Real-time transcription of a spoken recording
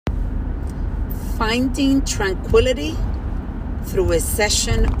finding tranquility through a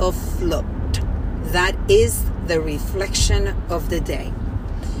session of float. That is the reflection of the day.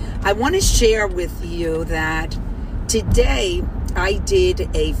 I want to share with you that today I did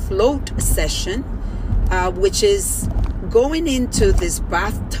a float session, which is going into this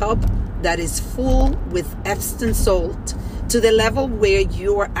bathtub that is full with Epsom salt to the level where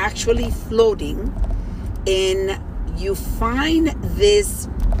you are actually floating, and you find this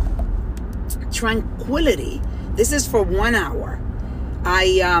tranquility. This is for 1 hour.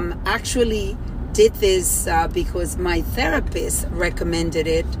 I actually did this because my therapist recommended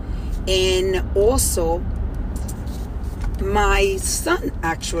it, and also my son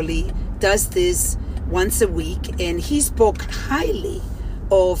actually does this once a week, and he spoke highly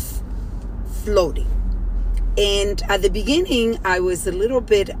of floating. And at the beginning, I was a little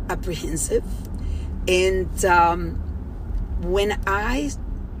bit apprehensive. And when I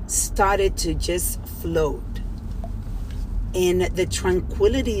started to just float, and the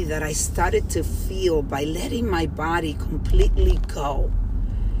tranquility that I started to feel by letting my body completely go,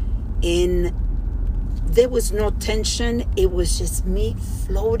 and there was no tension, it was just me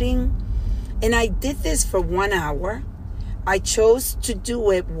floating. And I did this for 1 hour. I chose to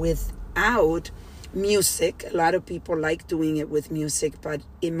do it without music. A lot of people like doing it with music, but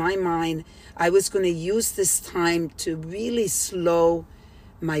in my mind, I was going to use this time to really slow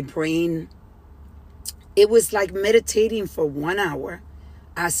my brain. It was like meditating for 1 hour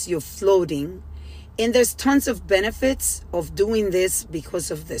as you're floating. And there's tons of benefits of doing this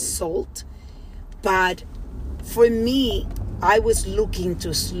because of the salt. But for me, I was looking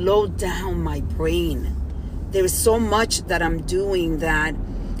to slow down my brain. There is so much that I'm doing that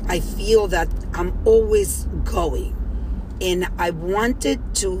I feel that I'm always going. And I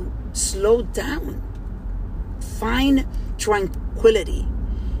wanted to slow down, find tranquility.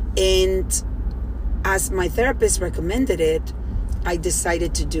 And as my therapist recommended it, I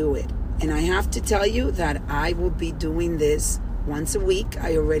decided to do it. And I have to tell you that I will be doing this once a week.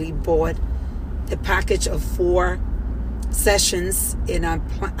 I already bought a package of 4 sessions, and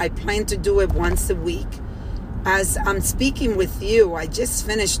I plan to do it once a week. As I'm speaking with you, I just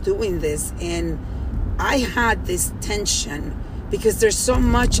finished doing this, and I had this tension because there's so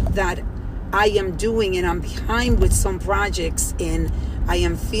much that I am doing, and I'm behind with some projects, and I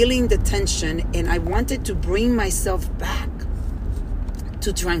am feeling the tension, and I wanted to bring myself back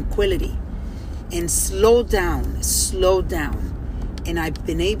to tranquility and slow down. And I've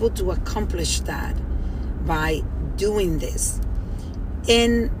been able to accomplish that by doing this.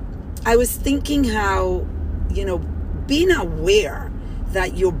 And I was thinking how, being aware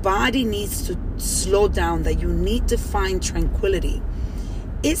that your body needs to slow down, that you need to find tranquility,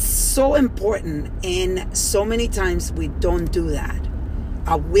 is so important. And so many times we don't do that.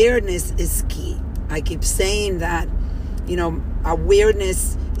 Awareness is key. I keep saying that,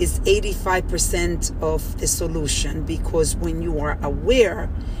 awareness is 85% of the solution, because when you are aware,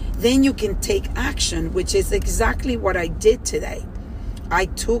 then you can take action, which is exactly what I did today. I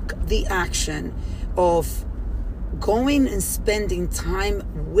took the action of going and spending time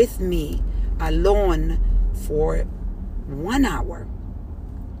with me alone for 1 hour.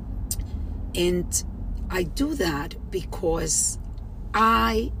 And I do that because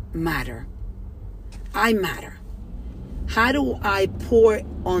I matter. I matter. How do I pour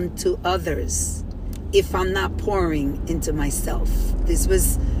onto others if I'm not pouring into myself? This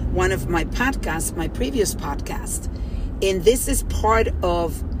was one of my podcasts, my previous podcast. And this is part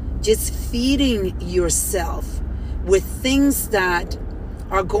of just feeding yourself with things that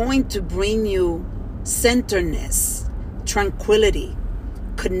are going to bring you centeredness, tranquility,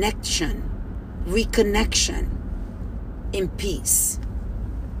 connection, reconnection, and peace.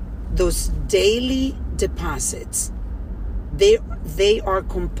 Those daily deposits, they are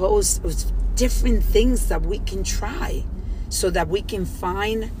composed of different things that we can try so that we can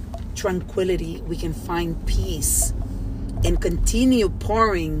find tranquility, we can find peace, and continue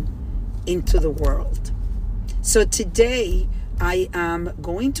pouring into the world. So today, I am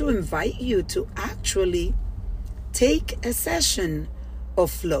going to invite you to actually take a session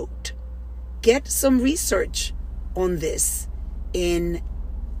of float. Get some research on this and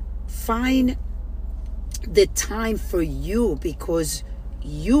find the time for you, because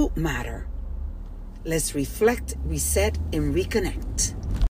you matter. Let's reflect, reset, and reconnect.